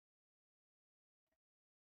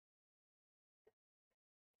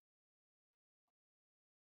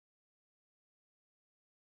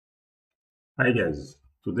Hi guys,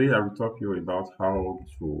 today I will talk to you about how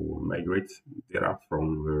to migrate data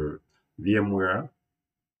from the VMware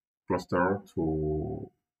cluster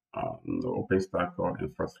to the OpenStack or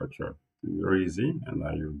infrastructure. Very easy, and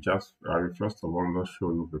I will first of all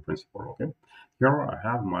show you the principle. Okay, here I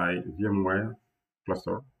have my VMware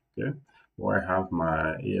cluster. Okay, where I have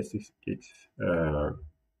my ESXi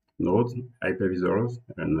nodes, hypervisors,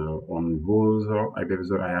 and on those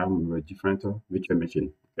hypervisors I have different virtual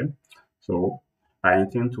machine. Okay, so I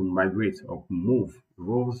intend to migrate or move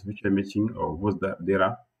those virtual machine or those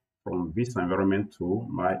data from this environment to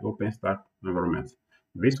my OpenStack environment.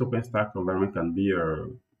 This OpenStack environment can be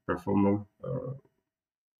perform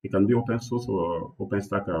it can be open source or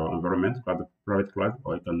OpenStack environment, private cloud,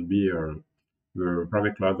 or it can be the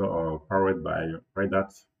private cloud powered by Red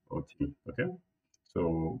Hat or team. Okay,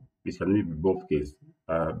 so it can be both cases.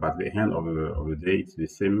 But the end of the day, it's the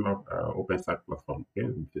same OpenStack platform. Okay,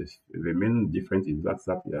 the main difference is that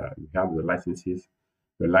we have the licenses,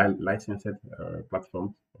 the licensed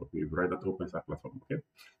platform with Red Hat OpenStack platform. Okay,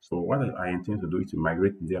 so what I intend to do is to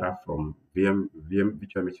migrate data from VM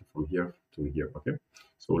virtual machine from here to here. Okay,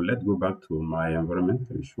 so let's go back to my environment.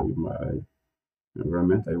 I will show you my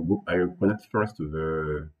environment. I will connect first to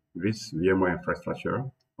the this VMware infrastructure.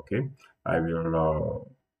 Okay, I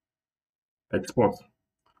will export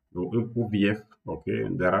the OVF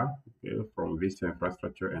data from this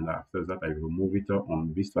infrastructure, and after that I will move it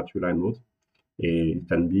on this particular node. It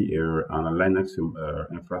can be on a Linux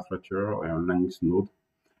infrastructure or a Linux node,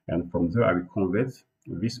 and from there I will convert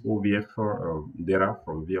this OVF data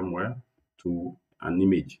from VMware to an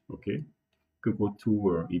image. Okay, equal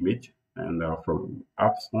to image, and from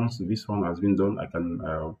apps once this one has been done, I can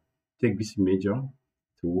take this image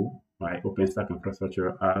to my OpenStack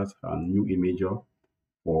infrastructure as a new image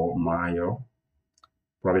for my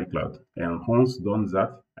private cloud. And once done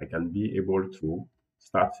that, I can be able to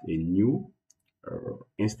start a new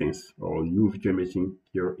instance or new virtual machine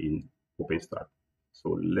here in OpenStack.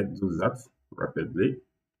 So let's do that rapidly.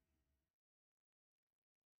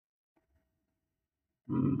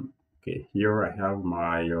 Okay, here I have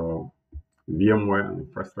my VMware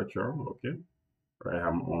infrastructure. Okay, I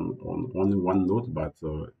am on only one node, but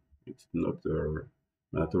it's not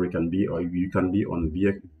mandatory. Can be, or you can be on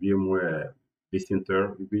VMware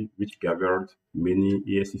vCenter, which gathered many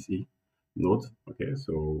ESXi nodes. Okay,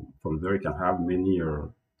 so from there you can have many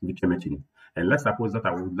virtual machines. And let's suppose that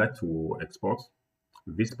I would like to export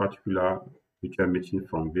this particular virtual machine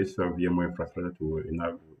from this VMware infrastructure to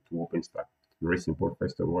OpenStack. Very simple.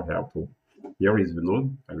 First of all, I have to. Here is the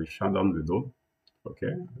node. I will shut down the node.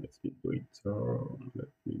 Okay, let me do it. Let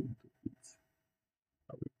me do it.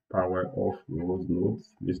 I will power off those nodes.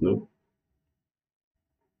 This node.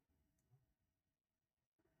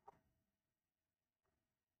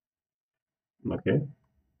 Okay,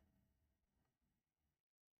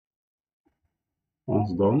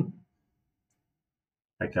 once done,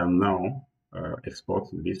 I can now export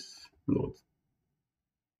this node.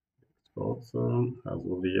 Export as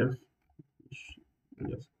OVF.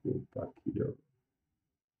 Just go back here.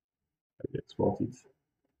 I export it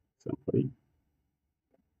simply.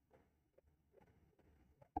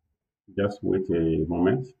 Just wait a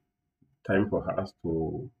moment. Time for us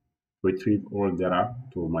to retrieve all data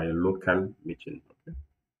to my local machine. Okay,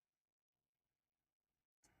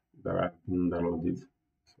 that has been downloaded.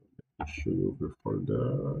 So let me show you the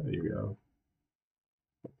folder area.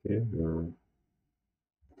 Okay.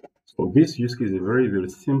 So this use case is a very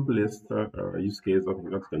simplest use case of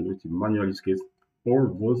what can do it in manual use case. All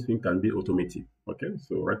those things can be automated. Okay.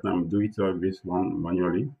 So right now I'm doing this one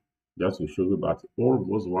manually just to show you that all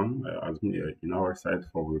those one has been in our side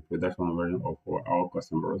for the production version of for our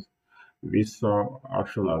customers. This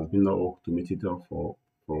action has been now automated for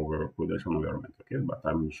production environment. Okay, but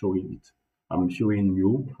I'm showing it. I'm showing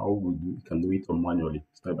you how we can do it manually,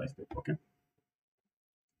 step by step. Okay,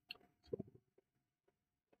 so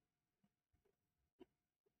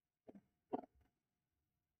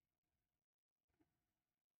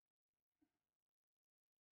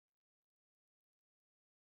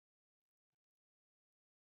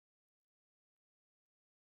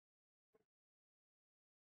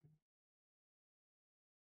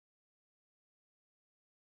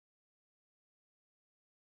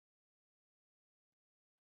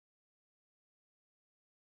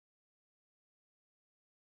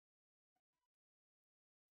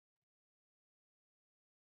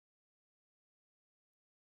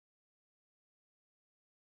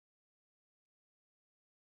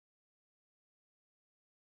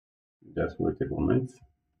just wait a moment.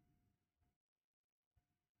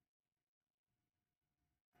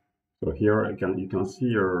 So here you can see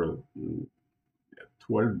your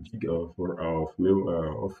 12 gig of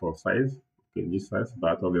size. Okay, this size,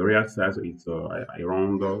 but of the real size it's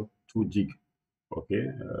around 2 gig. Okay,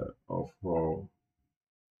 of the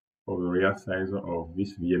real size of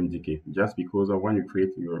this VMDK. Just because when you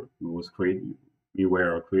create we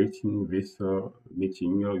were creating this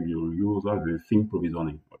meeting, you use the theme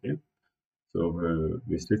provisioning. Okay, so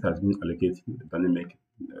the state has been allocated dynamic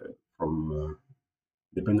from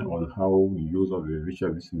depending on how you use of this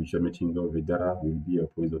virtual machine, the data will be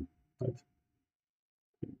provisioned, right?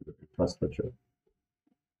 The infrastructure.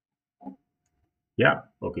 Yeah.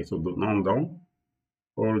 Okay. So now down,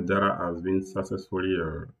 all data has been successfully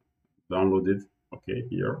downloaded. Okay,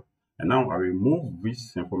 here. And now I will move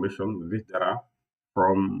this information, this data,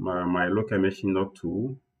 from my local machine node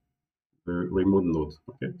to the remote node.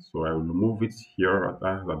 Okay, so I will move it here as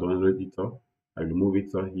I download it. I will move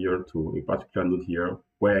it here to a particular node here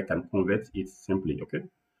where I can convert it simply. Okay,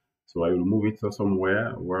 so I will move it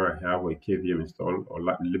somewhere where I have a KVM installed or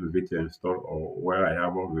libvirt installed, or where I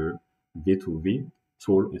have the V2V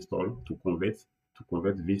tool installed to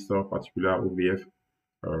convert this particular OVF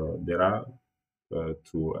data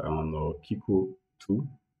to an Kiko 2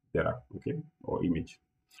 data, okay, or image.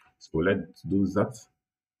 So let's do that.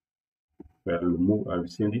 I'll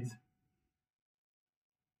send it.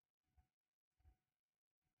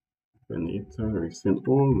 Then I will send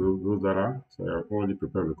all those data. So I have already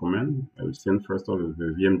prepared the command. I will send first of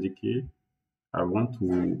the VMDK. I want to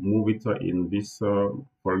move it in this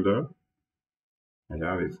folder. I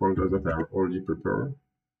have a folder that I have already prepared.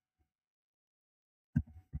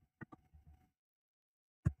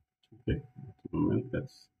 Okay, at the moment,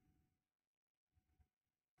 let's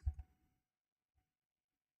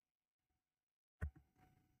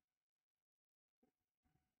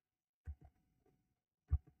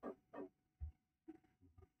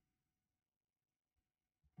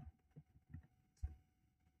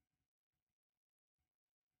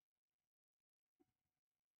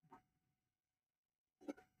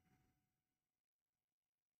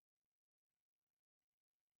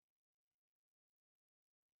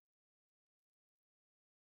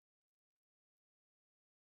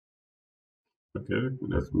okay.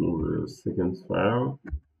 Let's move the second file.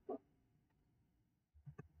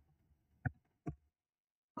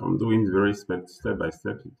 I'm doing very step by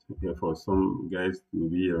step. Okay, for some guys to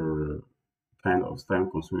be kind of time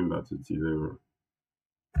consuming, but it is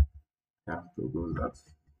have to do that.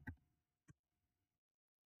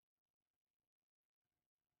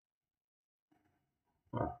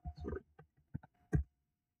 Sorry.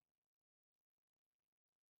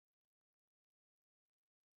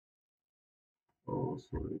 Oh,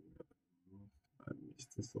 sorry. I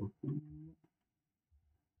missed something.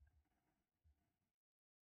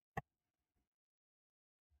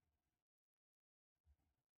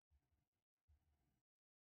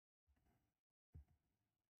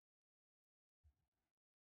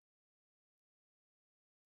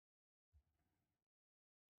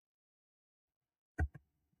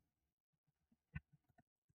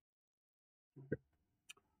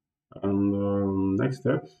 And next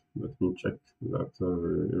step, let me check that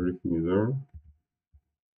everything is there.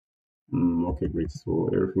 Okay, great. So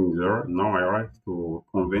everything is there. Now I have to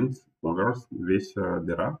convert this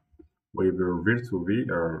data with the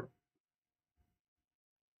vir2v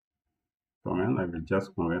command. I will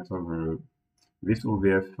just convert this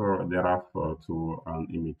OVF data to an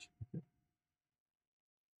image. It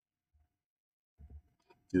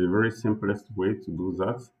is the very simplest way to do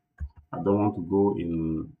that. I don't want to go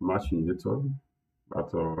in much in detail, but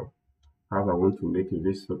as I want to make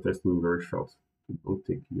this testing very short, so don't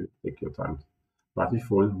take your time. But if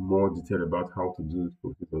you want more detail about how to do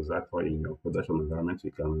that or in your production environment,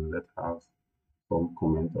 you can let us some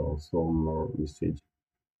comment or some message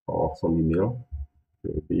or some email.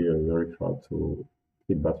 We'll be very proud to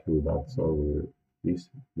get back to you that so this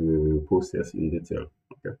the process in detail.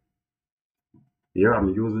 Okay. Here I'm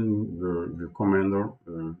using the commander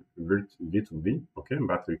V2V, okay,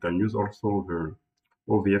 but you can use also the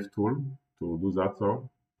OVF tool to do that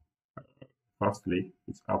fastly.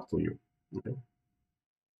 It's up to you. Okay.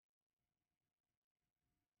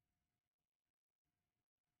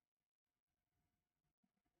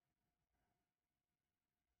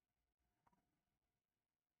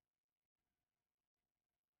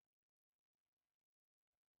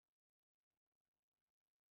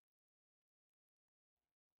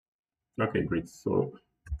 Okay, great. So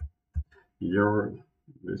here,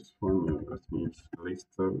 this one, let me list,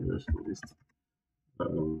 there's a list.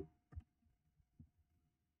 Um,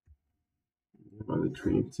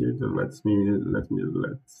 created. Let's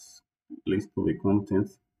list the content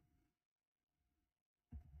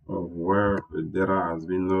of where the data has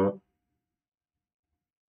been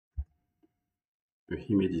the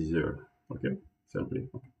image is here. Okay, simply.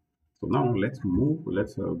 So now let's move.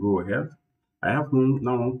 Let's go ahead. I have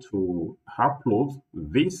now to upload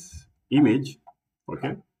this image.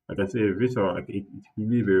 Okay, I can say this it will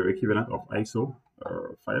be the equivalent of ISO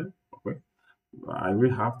file. Okay, I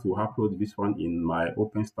will have to upload this one in my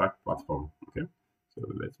OpenStack platform. Okay, so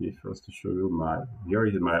let me first show you my. Here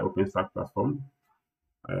is my OpenStack platform.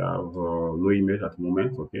 I have no image at the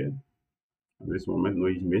moment. Okay, at this moment, no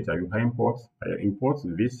image. I import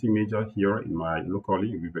this image here in my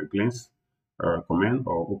locally with a glance command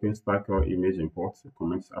or OpenStack image import. The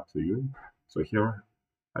command is up to you. So here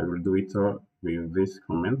I will do it with this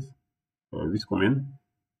command. This command.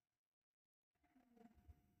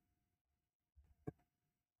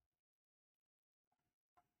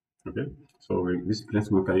 Okay. So with this glance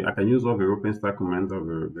command, I can use all the OpenStack command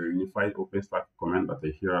or the unified OpenStack command, but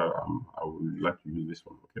here I would like to use this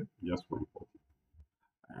one. Okay, just for import.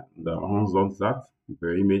 And once that,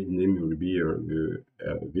 the image name will be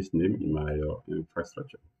this name in my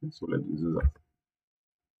infrastructure. Okay, so let's do that.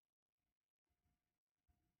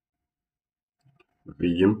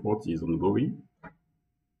 The import is ongoing.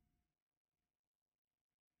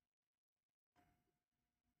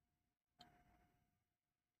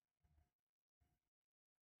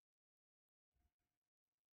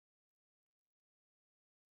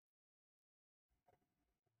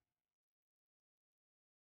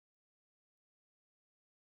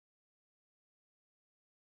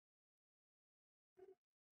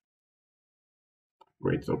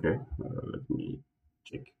 Great. Okay. Let me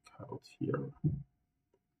check out here.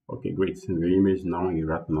 Okay, great. So the image now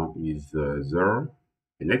right now is there.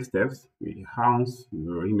 The next steps, we enhance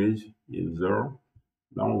the image is there.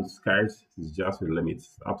 Now the skies is just the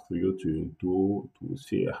limits. Up to you to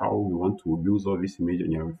see how you want to use all this image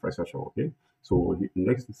in your infrastructure. Okay. So the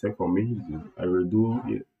next step for me is I will do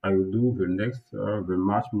the next the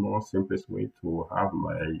much more simplest way to have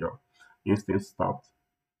my instance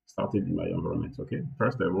started in my environment. Okay.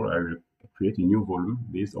 First of all, I will create a new volume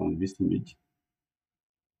based on this image.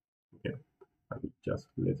 Okay. I will just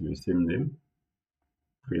let the same name,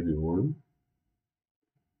 create the volume.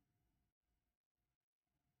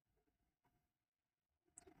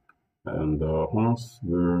 And once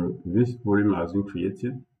this volume has been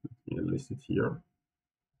created, list it here.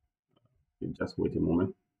 You just wait a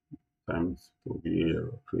moment, times to be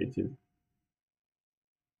created.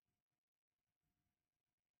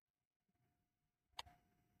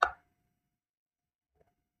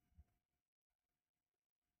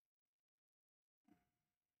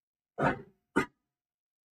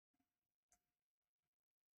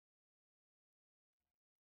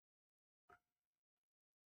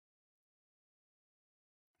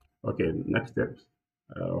 Okay, next steps.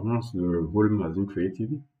 Once the volume has been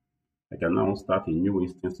created, I can now start a new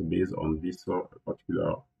instance based on this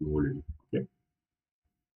particular volume. Okay,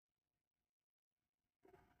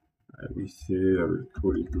 I will say I will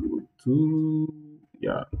call it to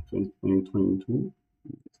yeah 2022.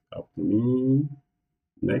 It's up to me.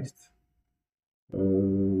 Next,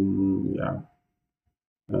 yeah,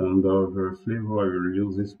 and the flavor I will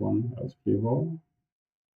use this one as flavor,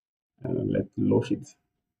 and let's launch it.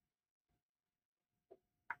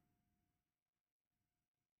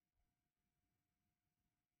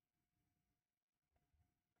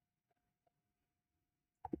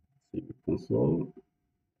 See the console.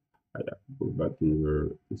 I have to go back in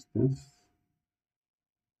your instance.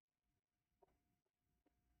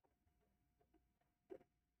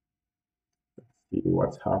 See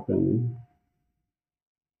what's happening.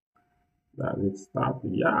 Does it start?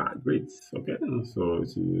 Yeah, great. Okay, so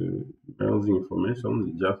it's browsing information.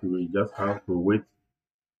 We just have to wait.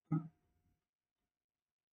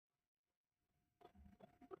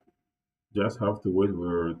 Just have to wait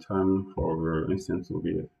for time for the instance to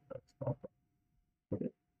be started. Okay.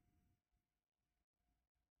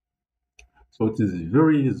 So it is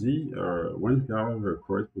very easy when you have a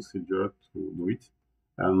correct procedure to do it.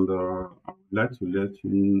 And I would like to let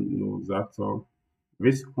you know that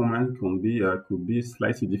this command could be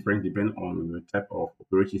slightly different depending on the type of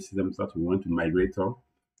operating systems that we want to migrate to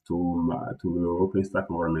the OpenStack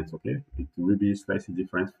environment. Okay, it will be slightly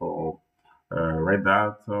different for Red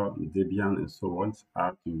Hat, Debian, and so on.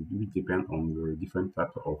 It will depend on the different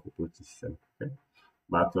type of operating system. Okay,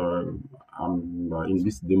 but in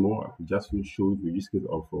this demo, I just will show the use case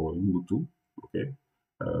of Ubuntu. Okay,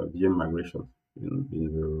 VM migration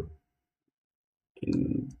in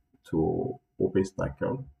to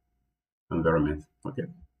OpenStack environment. Okay.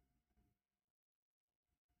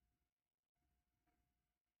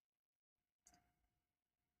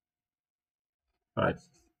 Right.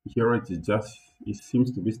 Here it is just, it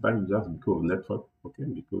seems to be stuck just because of network, okay,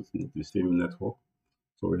 because it's the same network.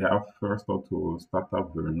 So we have first how to start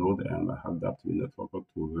up the node and have that to the network or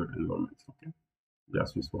to the environment, okay?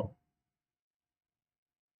 Just this one.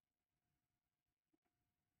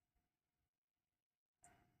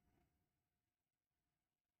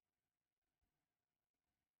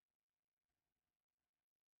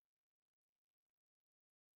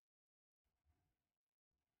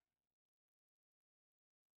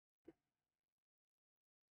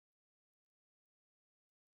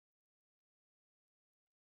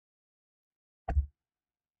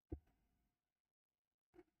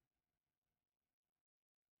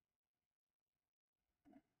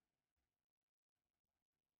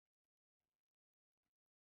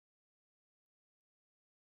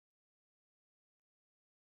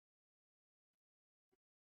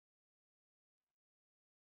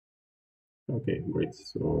 Okay, great.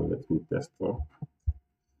 So let me test code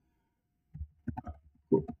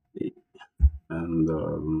and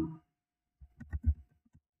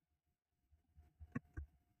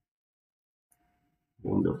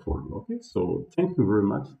wonderful. Okay, so thank you very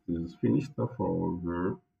much. This is finished for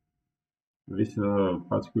this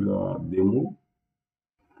particular demo,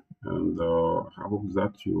 and I hope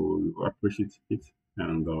that you appreciate it.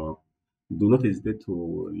 And do not hesitate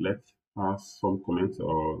to let us some comments,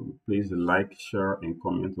 or please like, share, and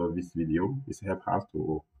comment on this video. It helps us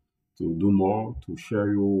to do more, to share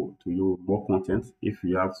you more content. If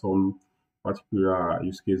you have some particular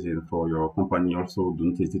use cases for your company, also do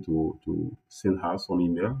not hesitate to send us some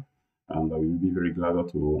email, and I will be very glad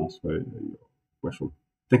to answer your question.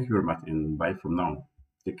 Thank you very much, and bye from now.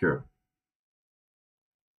 Take care.